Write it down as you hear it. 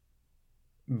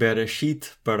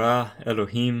Bereshit bara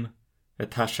Elohim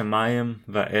et hashamayim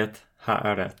va'et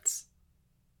haaretz.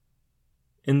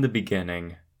 In the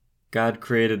beginning, God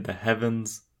created the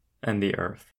heavens and the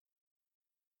earth.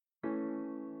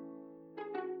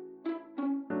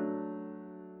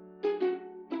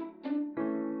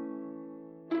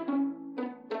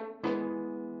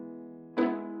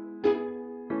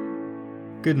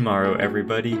 Good morrow,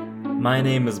 everybody. My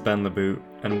name is Ben LeBoot,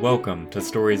 and welcome to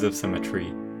Stories of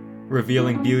Symmetry,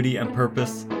 revealing beauty and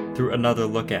purpose through another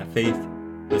look at faith,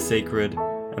 the sacred,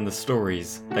 and the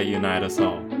stories that unite us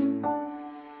all.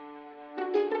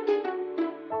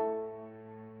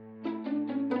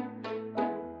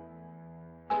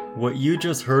 What you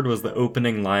just heard was the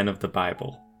opening line of the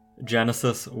Bible,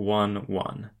 Genesis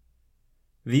 1:1.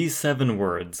 These 7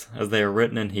 words, as they are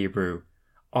written in Hebrew,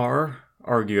 are,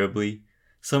 arguably,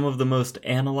 some of the most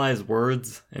analyzed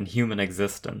words in human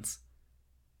existence.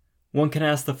 One can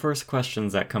ask the first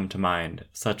questions that come to mind,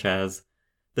 such as,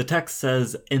 the text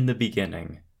says, "in the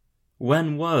beginning."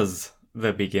 When was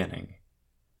the beginning?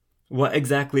 What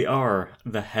exactly are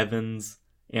the heavens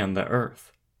and the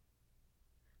earth?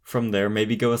 From there,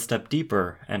 maybe go a step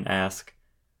deeper and ask,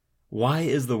 why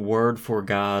is the word for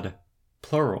God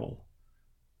plural?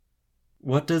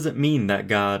 What does it mean that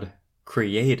God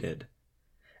created?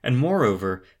 And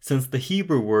moreover, since the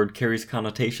Hebrew word carries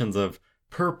connotations of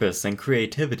purpose and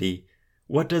creativity,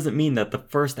 what does it mean that the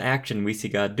first action we see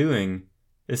God doing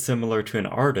is similar to an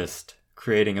artist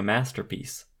creating a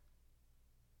masterpiece?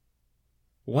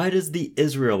 Why does the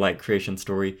Israelite creation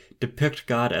story depict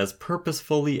God as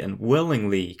purposefully and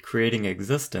willingly creating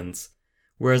existence,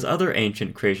 whereas other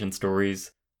ancient creation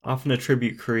stories often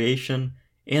attribute creation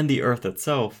and the earth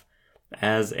itself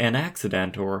as an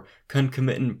accident or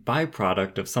concomitant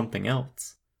byproduct of something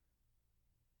else?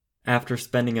 After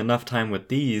spending enough time with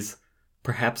these,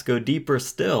 perhaps go deeper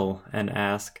still and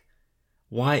ask,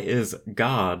 why is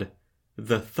God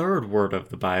the third word of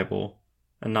the Bible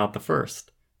and not the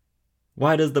first?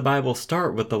 Why does the Bible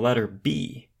start with the letter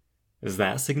B? Is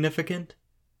that significant?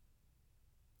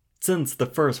 Since the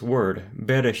first word,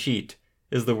 Bereshit,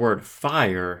 is the word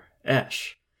fire,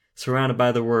 Esh, surrounded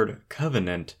by the word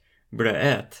covenant,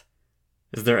 Bre'et,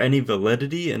 is there any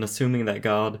validity in assuming that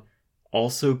God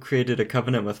also created a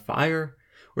covenant with fire,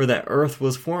 or that earth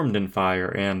was formed in fire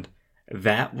and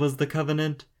that was the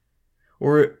covenant?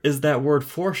 Or is that word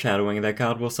foreshadowing that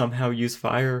God will somehow use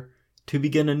fire to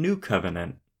begin a new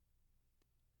covenant?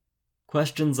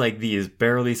 Questions like these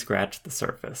barely scratch the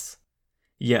surface.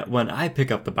 Yet when I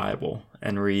pick up the Bible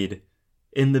and read,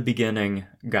 "In the beginning,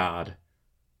 God,"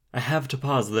 I have to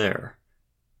pause there.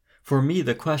 For me,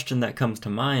 the question that comes to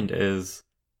mind is,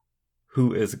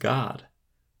 who is God?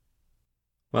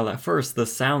 While at first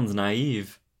this sounds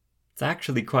naive, it's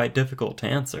actually quite difficult to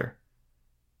answer.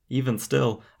 Even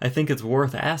still, I think it's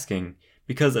worth asking,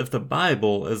 because if the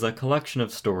Bible is a collection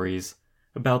of stories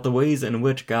about the ways in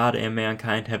which God and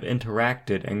mankind have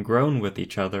interacted and grown with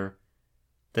each other,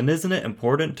 then isn't it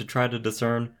important to try to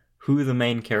discern who the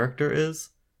main character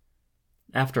is?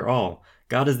 After all,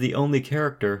 God is the only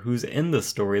character who's in the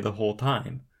story the whole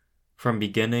time, from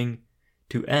beginning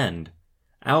to end,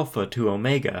 Alpha to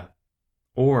Omega,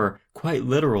 or, quite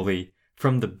literally,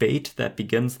 from the bait that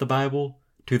begins the Bible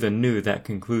to the new that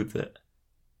concludes it.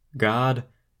 God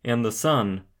and the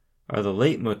Son are the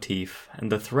leitmotif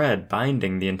and the thread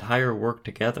binding the entire work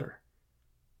together.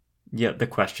 Yet the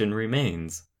question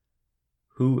remains,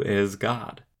 who is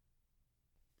God?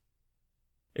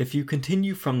 If you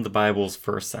continue from the Bible's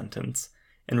first sentence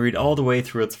and read all the way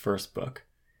through its first book,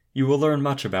 you will learn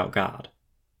much about God.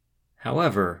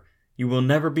 However, you will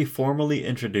never be formally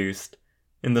introduced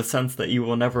in the sense that you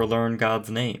will never learn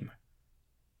God's name.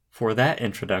 For that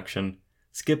introduction,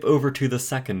 skip over to the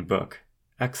second book,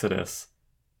 Exodus,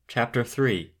 chapter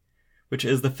 3, which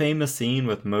is the famous scene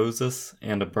with Moses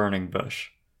and a burning bush.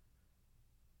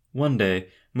 One day,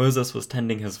 Moses was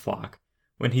tending his flock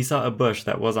when he saw a bush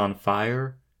that was on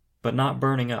fire, but not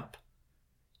burning up.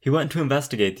 He went to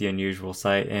investigate the unusual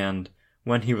sight, and,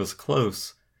 when he was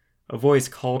close, a voice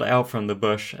called out from the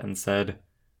bush and said,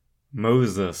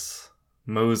 "Moses,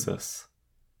 Moses."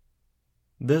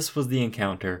 This was the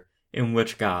encounter in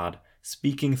which God,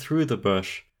 speaking through the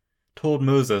bush, told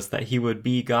Moses that he would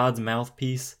be God's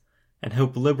mouthpiece and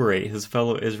help liberate his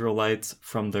fellow Israelites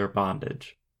from their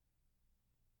bondage.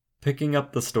 Picking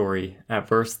up the story at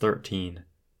verse 13.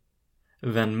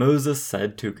 Then Moses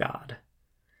said to God,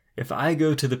 "If I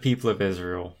go to the people of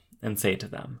Israel and say to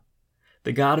them,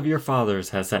 'The God of your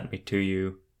fathers has sent me to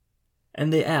you,'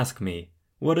 and they ask me,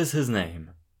 'What is his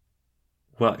name?'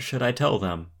 what should I tell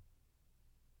them?"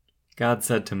 God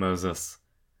said to Moses,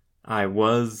 "I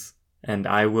was and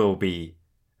I will be,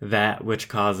 that which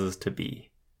causes to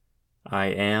be. I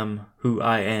am who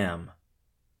I am.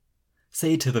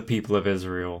 Say to the people of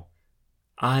Israel,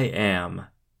 I am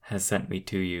has sent me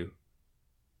to you.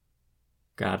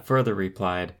 God further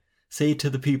replied, Say to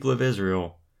the people of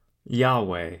Israel,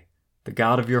 Yahweh, the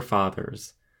God of your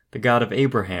fathers, the God of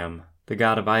Abraham, the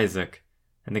God of Isaac,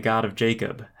 and the God of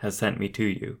Jacob has sent me to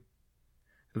you.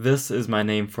 This is my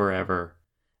name forever,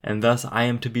 and thus I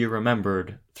am to be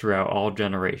remembered throughout all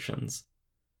generations.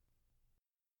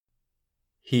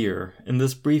 Here, in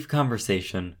this brief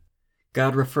conversation,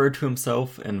 God referred to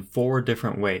himself in 4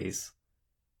 different ways.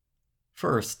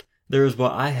 First, there is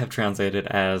what I have translated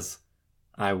as,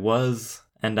 I was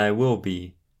and I will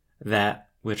be, that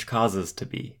which causes to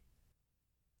be.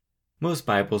 Most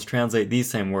Bibles translate these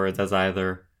same words as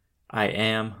either, I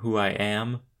am who I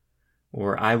am,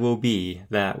 or I will be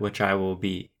that which I will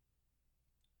be.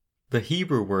 The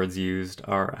Hebrew words used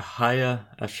are Ahaya,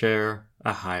 Asher,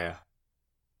 Ahaya.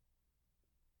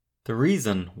 The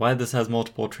reason why this has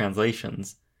multiple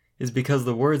translations is because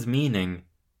the word's meaning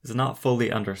is not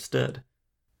fully understood.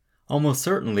 Almost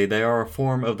certainly they are a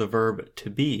form of the verb to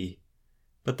be,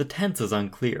 but the tense is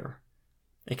unclear.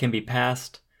 It can be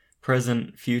past,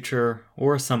 present, future,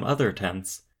 or some other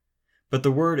tense, but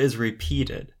the word is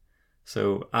repeated,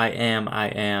 so I am,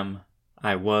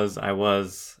 I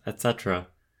was, etc.,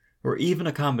 or even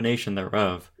a combination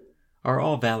thereof, are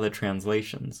all valid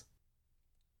translations.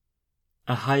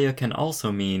 Ahaya can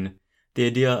also mean the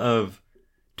idea of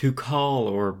to call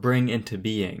or bring into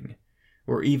being,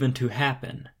 or even to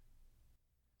happen.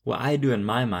 What I do in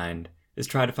my mind is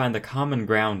try to find the common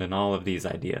ground in all of these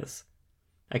ideas.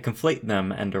 I conflate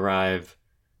them and derive,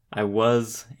 I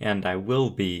was and I will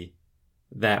be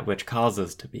that which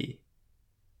causes to be.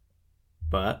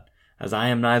 But, as I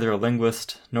am neither a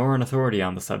linguist nor an authority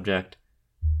on the subject,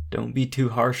 don't be too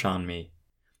harsh on me,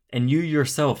 and you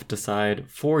yourself decide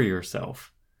for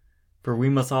yourself, for we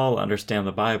must all understand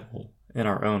the Bible in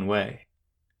our own way.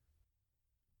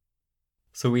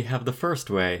 So we have the first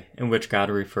way in which God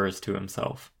refers to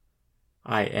himself.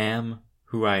 I am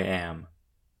who I am.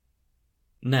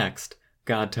 Next,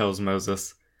 God tells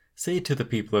Moses, Say to the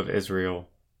people of Israel,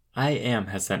 I am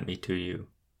has sent me to you.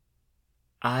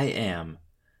 I am,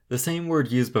 the same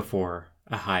word used before,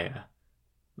 Ahaya.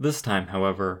 This time,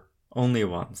 however, only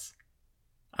once.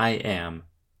 I am.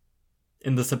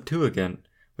 In the Septuagint,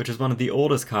 which is one of the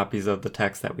oldest copies of the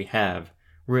text that we have,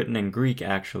 written in Greek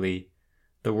actually,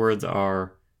 the words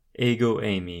are ego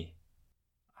eimi,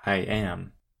 I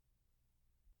am.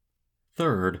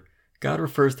 Third, God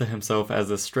refers to himself as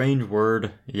the strange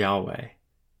word Yahweh.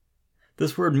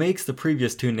 This word makes the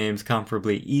previous 2 names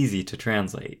comparably easy to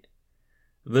translate.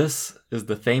 This is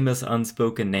the famous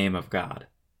unspoken name of God.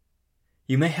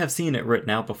 You may have seen it written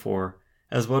out before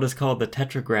as what is called the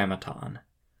Tetragrammaton.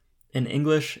 In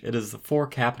English, it is the 4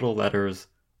 capital letters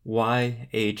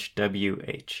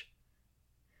YHWH.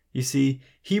 You see,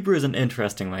 Hebrew is an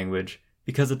interesting language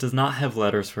because it does not have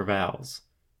letters for vowels.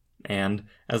 And,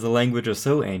 as the language is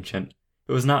so ancient,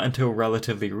 it was not until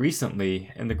relatively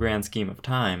recently, in the grand scheme of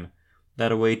time,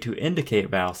 that a way to indicate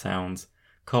vowel sounds,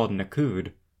 called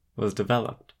nakud, was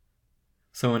developed.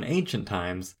 So in ancient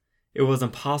times, it was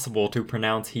impossible to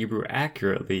pronounce Hebrew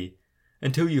accurately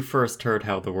until you first heard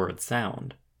how the words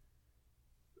sound.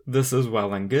 This is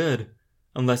well and good,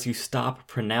 unless you stop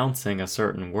pronouncing a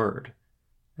certain word.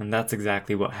 And that's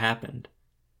exactly what happened.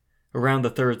 Around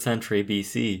the 3rd century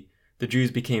BC, the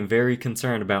Jews became very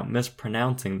concerned about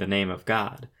mispronouncing the name of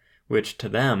God, which to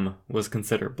them was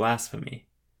considered blasphemy.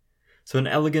 So an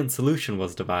elegant solution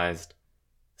was devised.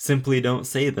 Simply don't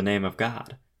say the name of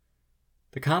God.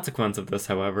 The consequence of this,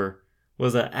 however,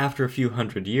 was that after a few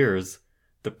hundred years,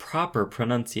 the proper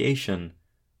pronunciation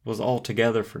was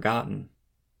altogether forgotten.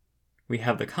 We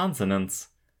have the consonants,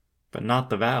 but not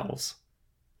the vowels.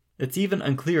 It's even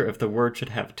unclear if the word should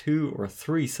have 2 or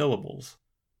 3 syllables.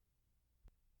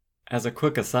 As a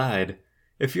quick aside,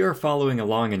 if you are following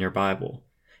along in your Bible,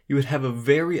 you would have a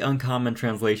very uncommon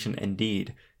translation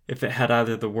indeed if it had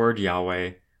either the word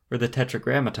Yahweh or the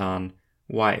Tetragrammaton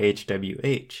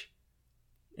YHWH.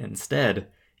 Instead,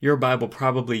 your Bible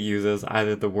probably uses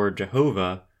either the word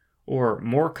Jehovah or,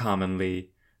 more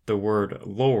commonly, the word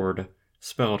Lord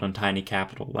spelled in tiny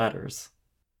capital letters.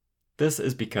 This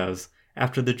is because,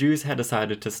 after the Jews had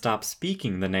decided to stop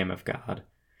speaking the name of God,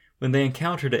 when they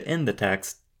encountered it in the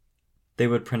text, they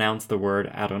would pronounce the word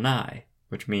Adonai,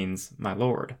 which means my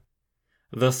Lord.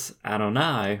 Thus,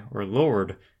 Adonai, or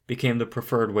Lord, became the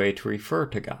preferred way to refer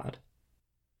to God.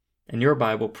 And your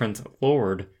Bible prints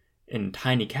Lord in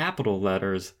tiny capital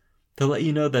letters to let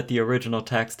you know that the original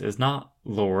text is not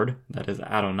Lord, that is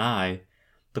Adonai,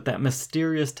 but that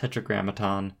mysterious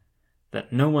tetragrammaton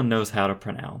that no one knows how to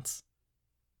pronounce.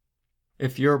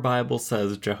 If your Bible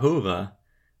says Jehovah,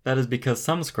 that is because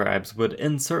some scribes would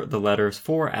insert the letters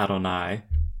for Adonai,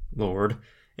 Lord,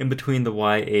 in between the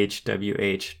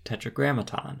YHWH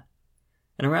tetragrammaton.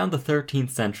 And around the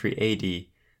 13th century AD,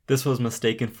 this was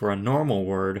mistaken for a normal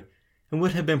word and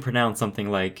would have been pronounced something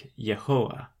like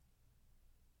Yehoah.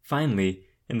 Finally,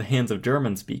 in the hands of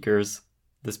German speakers,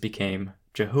 this became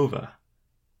Jehovah.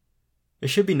 It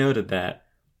should be noted that,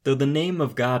 though the name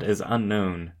of God is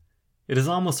unknown, it is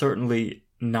almost certainly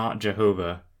not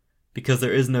Jehovah, because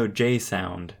there is no J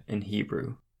sound in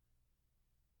Hebrew.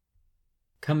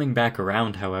 Coming back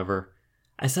around, however,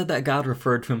 I said that God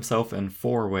referred to himself in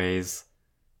 4 ways,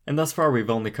 and thus far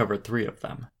we've only covered 3 of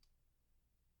them.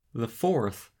 The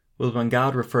 4th was when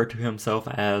God referred to himself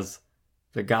as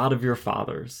the God of your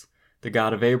fathers, the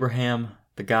God of Abraham,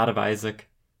 the God of Isaac,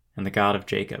 and the God of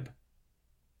Jacob.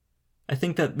 I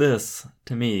think that this,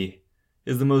 to me,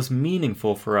 is the most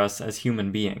meaningful for us as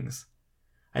human beings.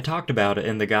 I talked about it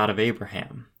in The God of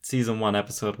Abraham, Season 1,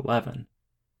 Episode 11.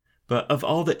 But of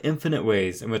all the infinite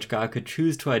ways in which God could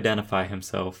choose to identify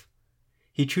himself,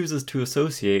 he chooses to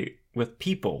associate with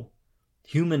people,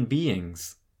 human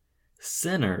beings,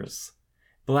 sinners,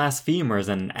 blasphemers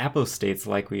and apostates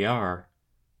like we are,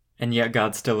 and yet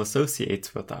God still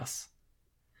associates with us.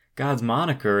 God's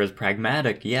moniker is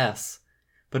pragmatic, yes,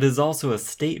 but is also a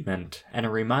statement and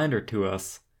a reminder to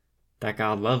us that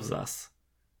God loves us.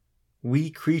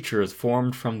 We creatures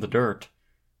formed from the dirt,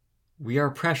 we are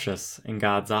precious in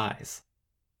God's eyes.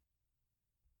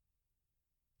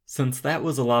 Since that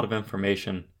was a lot of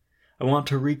information, I want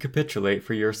to recapitulate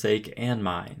for your sake and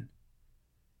mine.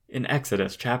 In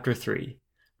Exodus chapter 3,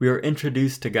 we are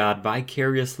introduced to God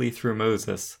vicariously through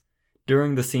Moses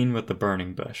during the scene with the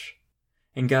burning bush,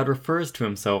 and God refers to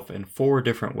himself in 4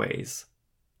 different ways.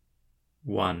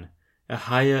 1.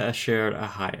 Ahaya asher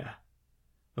ahaya,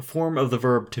 a form of the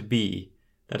verb to be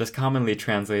that is commonly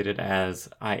translated as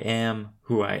I am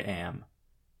who I am.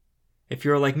 If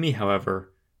you are like me,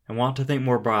 however, and want to think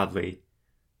more broadly,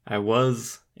 I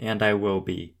was and I will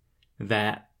be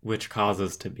that which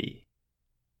causes to be.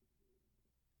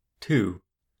 2.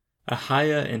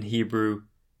 Ahaya in Hebrew,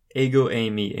 ego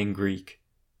eimi in Greek,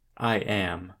 I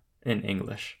am in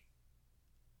English.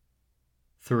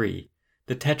 3.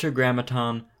 The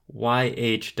tetragrammaton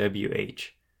YHWH,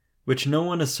 which no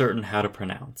one is certain how to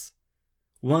pronounce.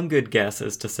 One good guess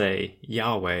is to say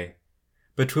Yahweh,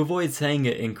 but to avoid saying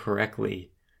it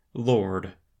incorrectly,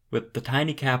 Lord, with the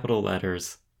tiny capital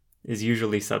letters, is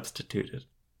usually substituted.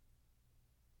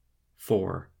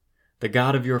 4. The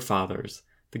God of your fathers,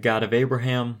 the God of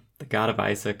Abraham, the God of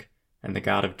Isaac, and the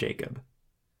God of Jacob.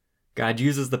 God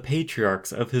uses the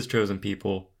patriarchs of his chosen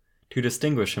people to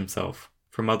distinguish himself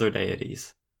from other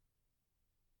deities.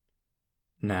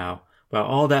 Now, while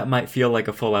all that might feel like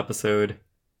a full episode,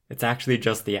 it's actually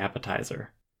just the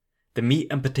appetizer. The meat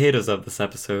and potatoes of this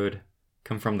episode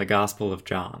come from the Gospel of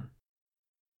John.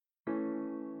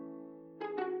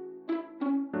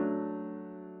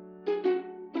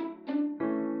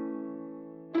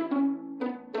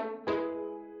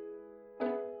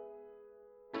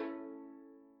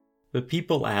 The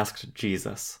people asked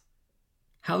Jesus,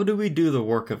 "How do we do the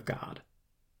work of God?"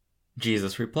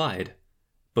 Jesus replied,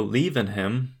 "Believe in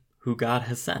him who God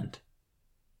has sent."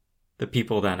 The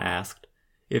people then asked,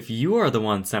 "If you are the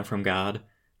one sent from God,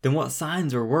 then what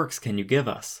signs or works can you give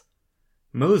us?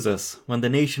 Moses, when the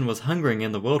nation was hungering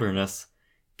in the wilderness,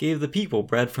 gave the people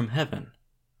bread from heaven."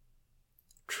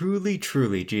 "Truly,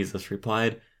 truly," Jesus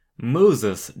replied,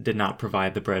 "Moses did not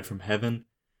provide the bread from heaven,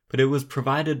 but it was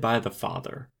provided by the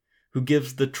Father, who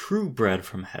gives the true bread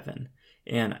from heaven,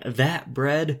 and that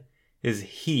bread is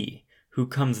he who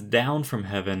comes down from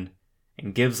heaven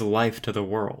and gives life to the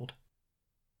world."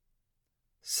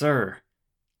 "Sir,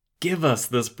 give us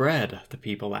this bread," the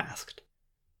people asked.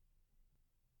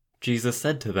 Jesus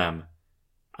said to them,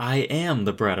 "I am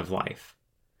the bread of life.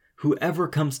 Whoever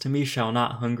comes to me shall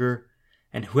not hunger,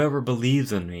 and whoever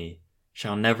believes in me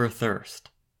shall never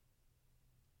thirst."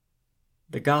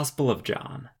 The Gospel of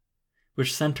John,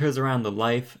 which centers around the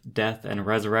life, death, and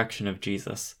resurrection of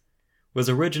Jesus, was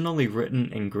originally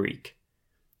written in Greek.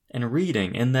 And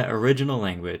reading in that original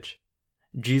language,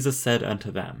 Jesus said unto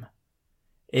them,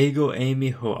 "Ego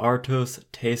eimi ho artos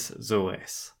tes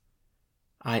zoes."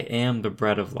 I am the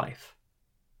bread of life.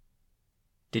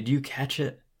 Did you catch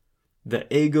it? The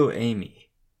ego eimi.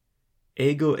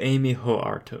 Ego eimi ho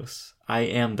artos. I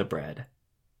am the bread.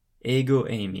 Ego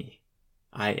eimi.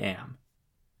 I am.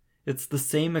 It's the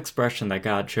same expression that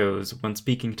God chose when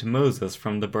speaking to Moses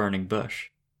from the burning bush.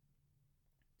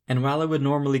 And while I would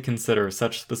normally consider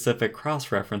such specific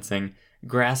cross-referencing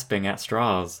grasping at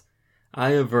straws, I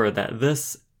aver that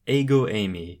this ego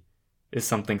eimi is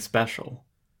something special.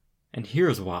 And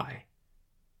here's why.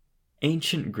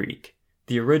 Ancient Greek,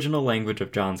 the original language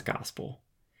of John's Gospel,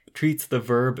 treats the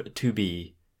verb to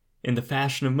be in the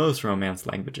fashion of most Romance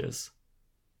languages.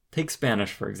 Take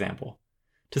Spanish, for example.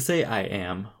 To say I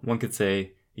am, one could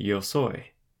say yo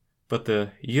soy. But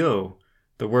the yo,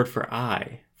 the word for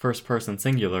I, first person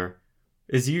singular,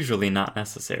 is usually not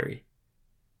necessary.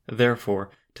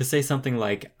 Therefore, to say something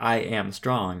like I am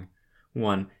strong,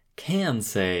 one can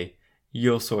say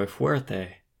yo soy fuerte,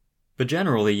 but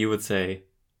generally you would say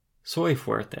soy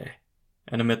fuerte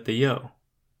and omit the yo.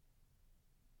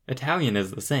 Italian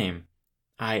is the same.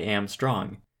 I am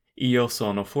strong. Io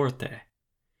sono forte.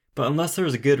 But unless there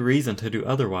is a good reason to do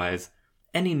otherwise,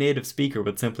 any native speaker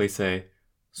would simply say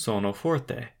sono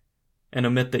forte and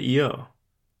omit the io.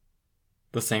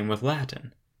 The same with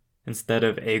Latin. Instead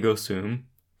of ego sum,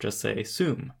 just say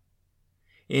sum.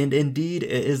 And indeed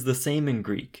it is the same in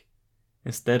Greek.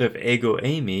 Instead of ego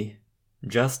eimi,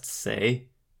 just say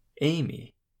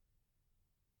eimi.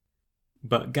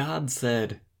 But God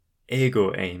said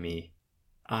ego eimi,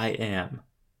 I am.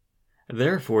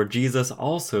 Therefore Jesus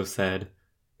also said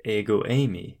ego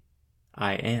eimi,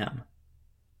 I am.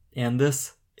 And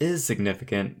this is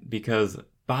significant because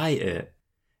by it,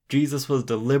 Jesus was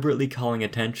deliberately calling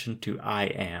attention to I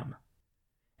am.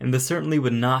 And this certainly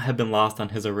would not have been lost on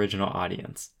his original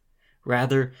audience.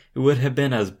 Rather, it would have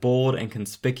been as bold and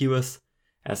conspicuous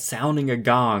as sounding a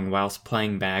gong whilst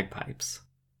playing bagpipes.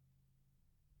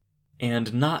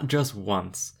 And not just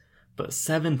once, but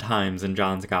 7 times in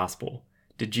John's Gospel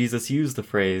did Jesus use the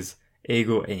phrase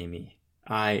ego eimi,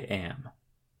 I am.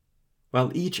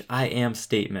 While each I am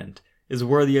statement is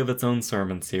worthy of its own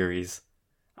sermon series,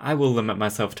 I will limit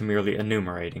myself to merely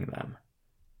enumerating them.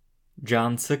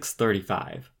 John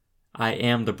 6:35, I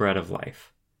am the bread of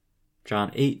life.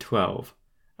 John 8:12,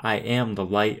 I am the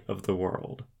light of the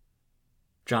world.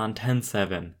 John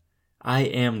 10:7, I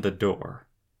am the door,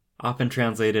 often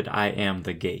translated I am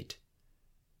the gate.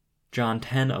 John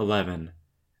 10:11,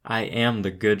 I am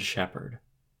the good shepherd.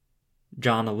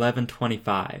 John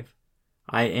 11:25,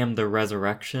 I am the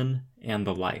resurrection and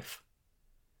the life.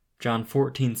 John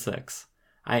 14:6,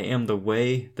 I am the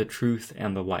way, the truth,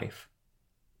 and the life.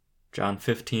 John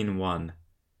 15:1,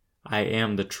 I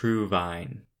am the true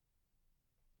vine.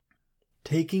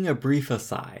 Taking a brief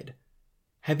aside,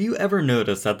 have you ever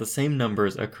noticed that the same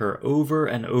numbers occur over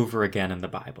and over again in the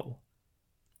Bible?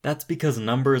 That's because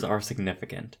numbers are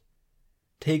significant.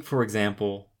 Take, for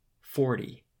example,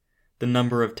 40, the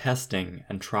number of testing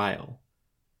and trial.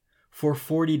 For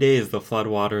 40 days the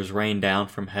floodwaters rained down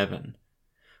from heaven.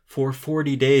 For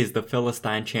 40 days the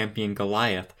Philistine champion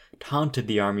Goliath taunted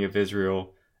the army of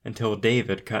Israel until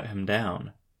David cut him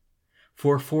down.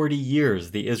 For 40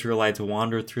 years the Israelites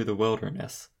wandered through the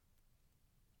wilderness.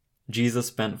 Jesus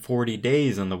spent 40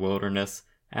 days in the wilderness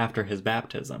after his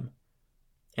baptism,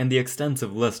 and the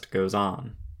extensive list goes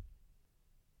on.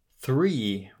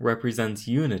 3 represents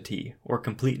unity or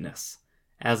completeness,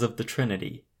 as of the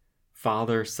Trinity,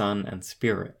 Father, Son, and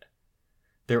Spirit.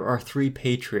 There are 3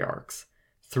 patriarchs,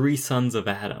 3 sons of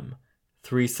Adam,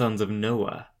 3 sons of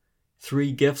Noah,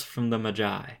 3 gifts from the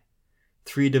Magi,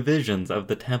 3 divisions of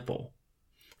the temple.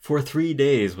 For 3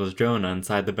 days was Jonah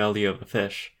inside the belly of a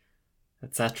fish,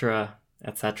 etc.,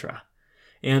 etc.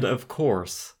 And of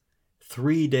course,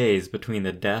 3 days between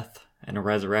the death and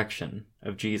resurrection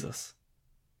of Jesus.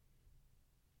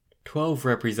 12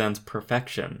 represents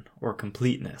perfection or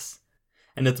completeness,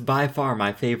 and it's by far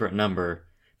my favorite number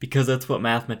because it's what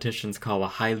mathematicians call a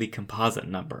highly composite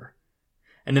number.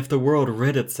 And if the world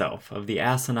rid itself of the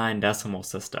asinine decimal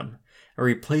system and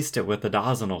replaced it with the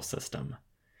dozenal system,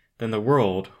 then the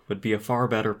world would be a far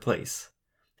better place,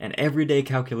 and everyday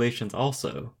calculations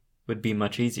also would be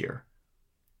much easier.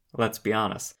 Let's be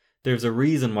honest, there's a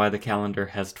reason why the calendar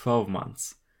has 12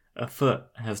 months, a foot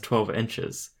has 12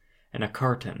 inches, and a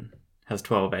carton has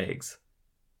 12 eggs.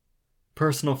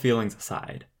 Personal feelings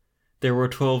aside, there were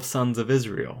 12 sons of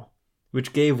Israel,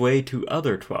 which gave way to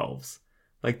other 12s,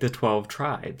 like the 12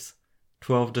 tribes,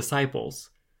 12 disciples,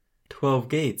 12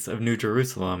 gates of New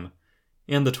Jerusalem,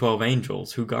 and the 12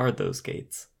 angels who guard those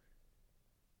gates.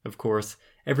 Of course,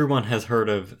 everyone has heard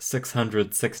of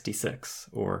 666,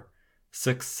 or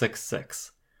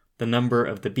 666, the number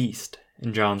of the beast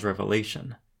in John's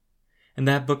Revelation. And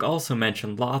that book also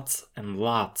mentioned lots and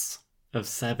lots of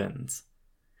 7s.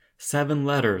 7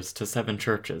 letters to 7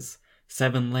 churches,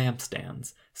 7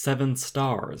 lampstands, 7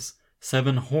 stars,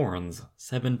 7 horns,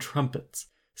 7 trumpets,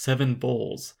 7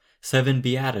 bowls, 7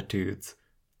 beatitudes,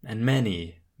 and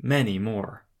many, many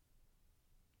more.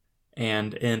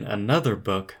 And in another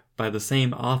book by the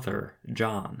same author,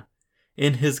 John,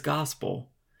 in his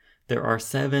Gospel, there are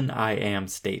 7 I am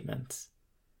statements.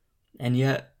 And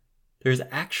yet, there's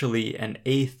actually an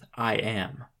 8th I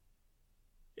am.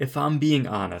 If I'm being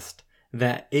honest,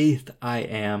 that 8th I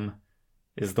am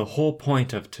is the whole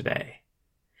point of today.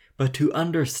 But to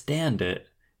understand it,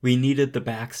 we needed the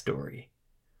backstory.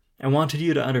 I wanted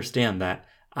you to understand that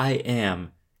I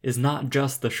am is not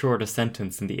just the shortest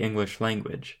sentence in the English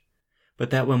language, but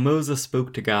that when Moses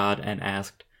spoke to God and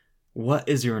asked, "What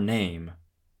is your name?"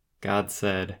 God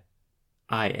said,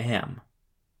 "I am.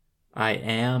 I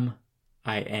am,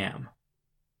 I am."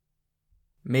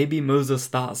 Maybe Moses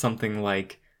thought something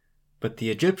like, "But the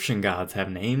Egyptian gods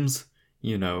have names.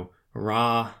 You know,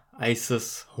 Ra,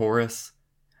 Isis, Horus.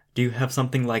 Do you have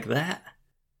something like that?"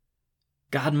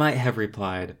 God might have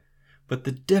replied, "But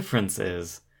the difference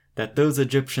is that those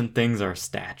Egyptian things are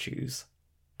statues.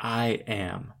 I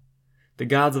am. The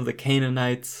gods of the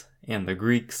Canaanites and the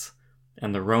Greeks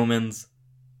and the Romans,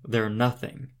 they're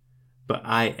nothing. But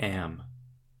I am.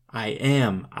 I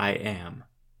am, I am.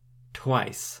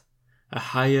 Twice.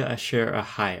 Ahaya asher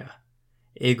ahaya.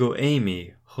 Ego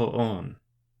eimi ho'on."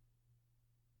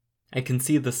 I can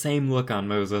see the same look on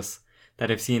Moses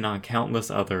that I've seen on countless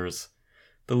others.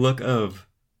 The look of,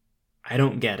 "I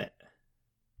don't get it."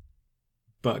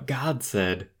 But God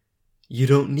said, "You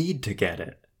don't need to get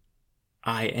it.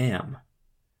 I am.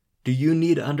 Do you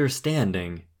need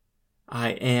understanding?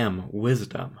 I am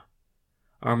wisdom.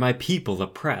 Are my people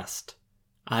oppressed?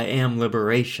 I am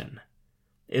liberation.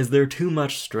 Is there too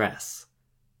much stress?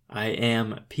 I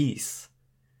am peace.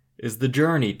 Is the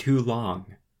journey too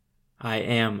long? I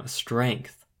am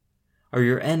strength. Are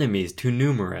your enemies too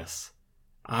numerous?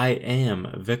 I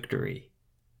am victory.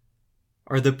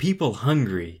 Are the people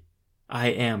hungry? I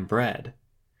am bread.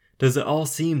 Does it all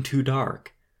seem too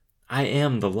dark? I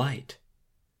am the light.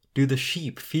 Do the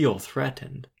sheep feel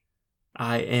threatened?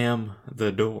 I am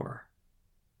the door.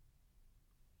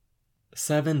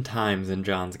 7 times in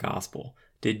John's Gospel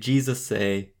did Jesus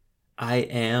say, "I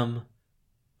am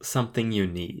something you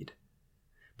need."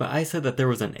 But I said that there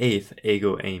was an 8th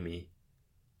ego eimi.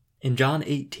 In John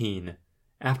 18,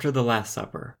 after the Last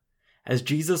Supper, as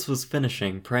Jesus was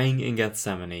finishing praying in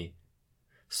Gethsemane,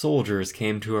 soldiers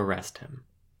came to arrest him.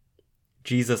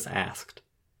 Jesus asked,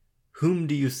 "Whom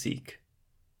do you seek?"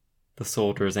 The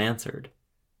soldiers answered,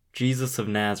 "Jesus of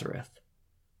Nazareth."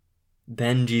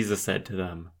 Then Jesus said to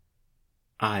them,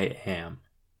 "I am."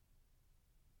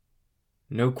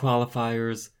 No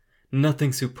qualifiers,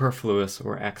 nothing superfluous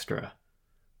or extra.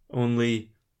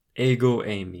 Only ego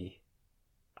eimi,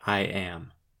 I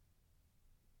am.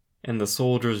 And the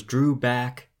soldiers drew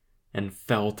back and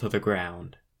fell to the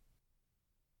ground.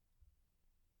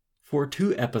 For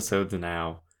 2 episodes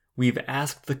now, we've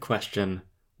asked the question,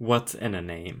 what's in a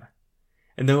name?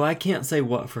 And though I can't say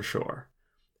what for sure,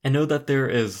 I know that there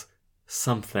is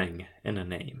something in a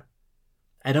name.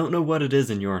 I don't know what it is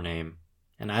in your name,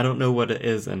 and I don't know what it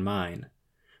is in mine,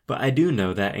 but I do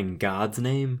know that in God's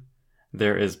name,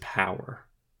 there is power.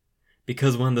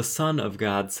 Because when the Son of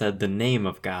God said the name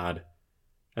of God,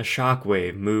 a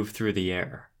shockwave moved through the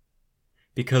air.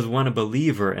 Because when a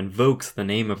believer invokes the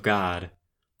name of God,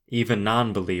 even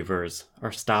non-believers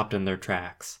are stopped in their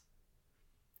tracks.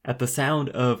 At the sound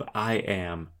of I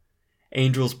am,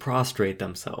 angels prostrate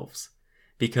themselves,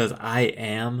 because I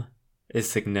am is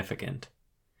significant.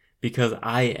 Because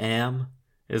I am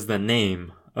is the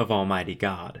name of Almighty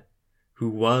God, who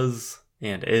was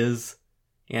and is,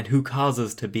 and who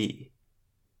causes to be,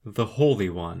 the Holy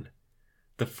One,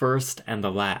 the first and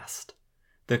the last,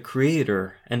 the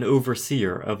Creator and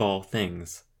Overseer of all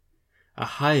things.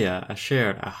 Ahaya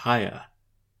asher ahaya,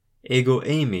 ego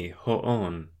eimi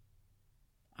ho'on,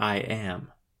 I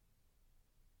am.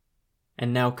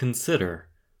 And now consider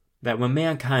that when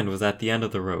mankind was at the end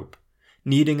of the rope,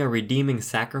 needing a redeeming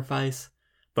sacrifice,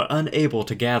 but unable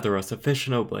to gather a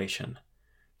sufficient oblation,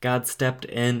 God stepped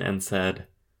in and said,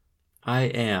 I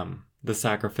am the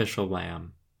sacrificial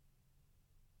lamb.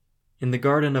 In the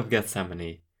Garden of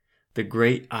Gethsemane, the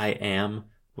great I Am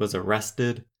was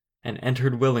arrested and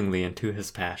entered willingly into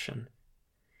his passion.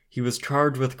 He was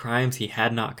charged with crimes he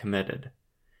had not committed.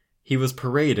 He was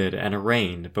paraded and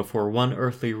arraigned before one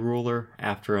earthly ruler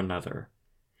after another,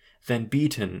 then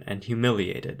beaten and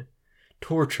humiliated,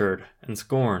 tortured and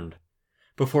scorned,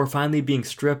 before finally being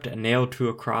stripped and nailed to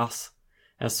a cross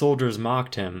as soldiers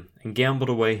mocked him and gambled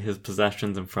away his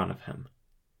possessions in front of him,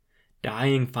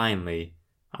 dying finally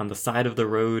on the side of the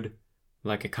road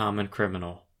like a common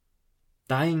criminal.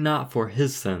 dying not for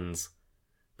his sins,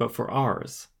 but for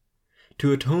ours,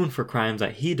 to atone for crimes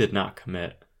that he did not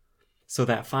commit, so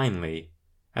that finally,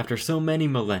 after so many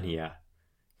millennia,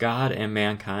 God and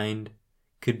mankind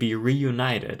could be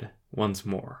reunited once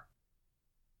more.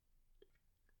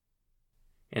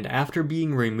 And after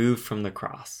being removed from the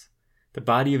cross, the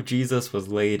body of Jesus was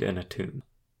laid in a tomb.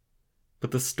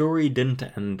 But the story didn't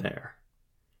end there,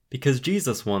 because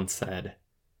Jesus once said,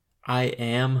 "I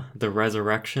am the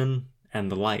resurrection and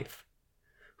the life.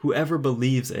 Whoever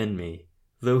believes in me,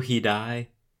 though he die,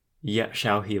 yet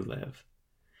shall he live.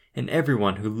 And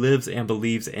everyone who lives and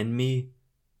believes in me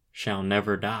shall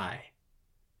never die."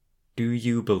 Do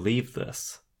you believe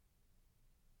this?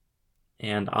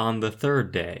 And on the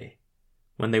third day,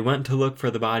 when they went to look for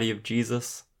the body of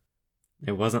Jesus,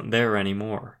 it wasn't there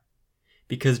anymore,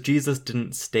 because Jesus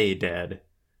didn't stay dead.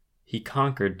 He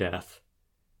conquered death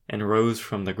and rose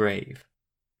from the grave.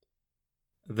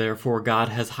 Therefore God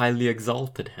has highly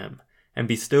exalted him and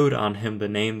bestowed on him the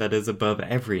name that is above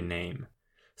every name,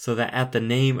 so that at the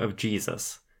name of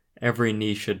Jesus every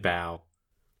knee should bow,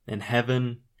 in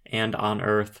heaven and on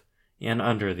earth and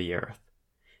under the earth,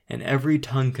 and every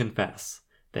tongue confess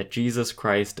that Jesus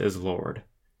Christ is Lord,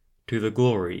 to the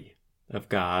glory of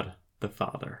God the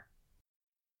Father.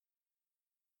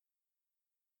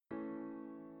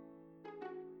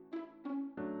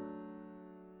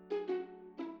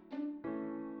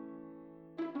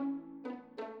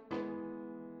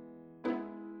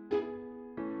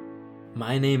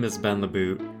 My name is Ben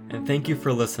LeBoot, and thank you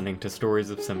for listening to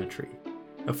Stories of Symmetry,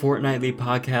 a fortnightly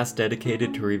podcast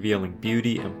dedicated to revealing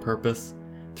beauty and purpose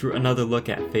through another look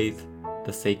at faith,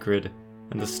 the sacred,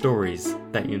 and the stories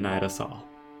that unite us all.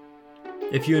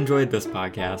 If you enjoyed this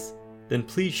podcast, then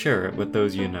please share it with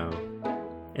those you know.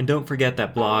 And don't forget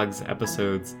that blogs,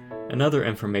 episodes, and other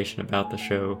information about the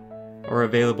show are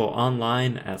available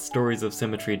online at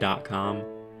storiesofsymmetry.com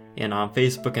and on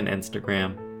Facebook and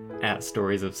Instagram at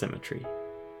Stories of Symmetry.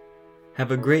 Have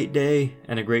a great day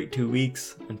and a great 2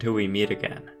 weeks until we meet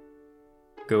again.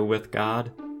 Go with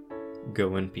God.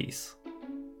 Go in peace.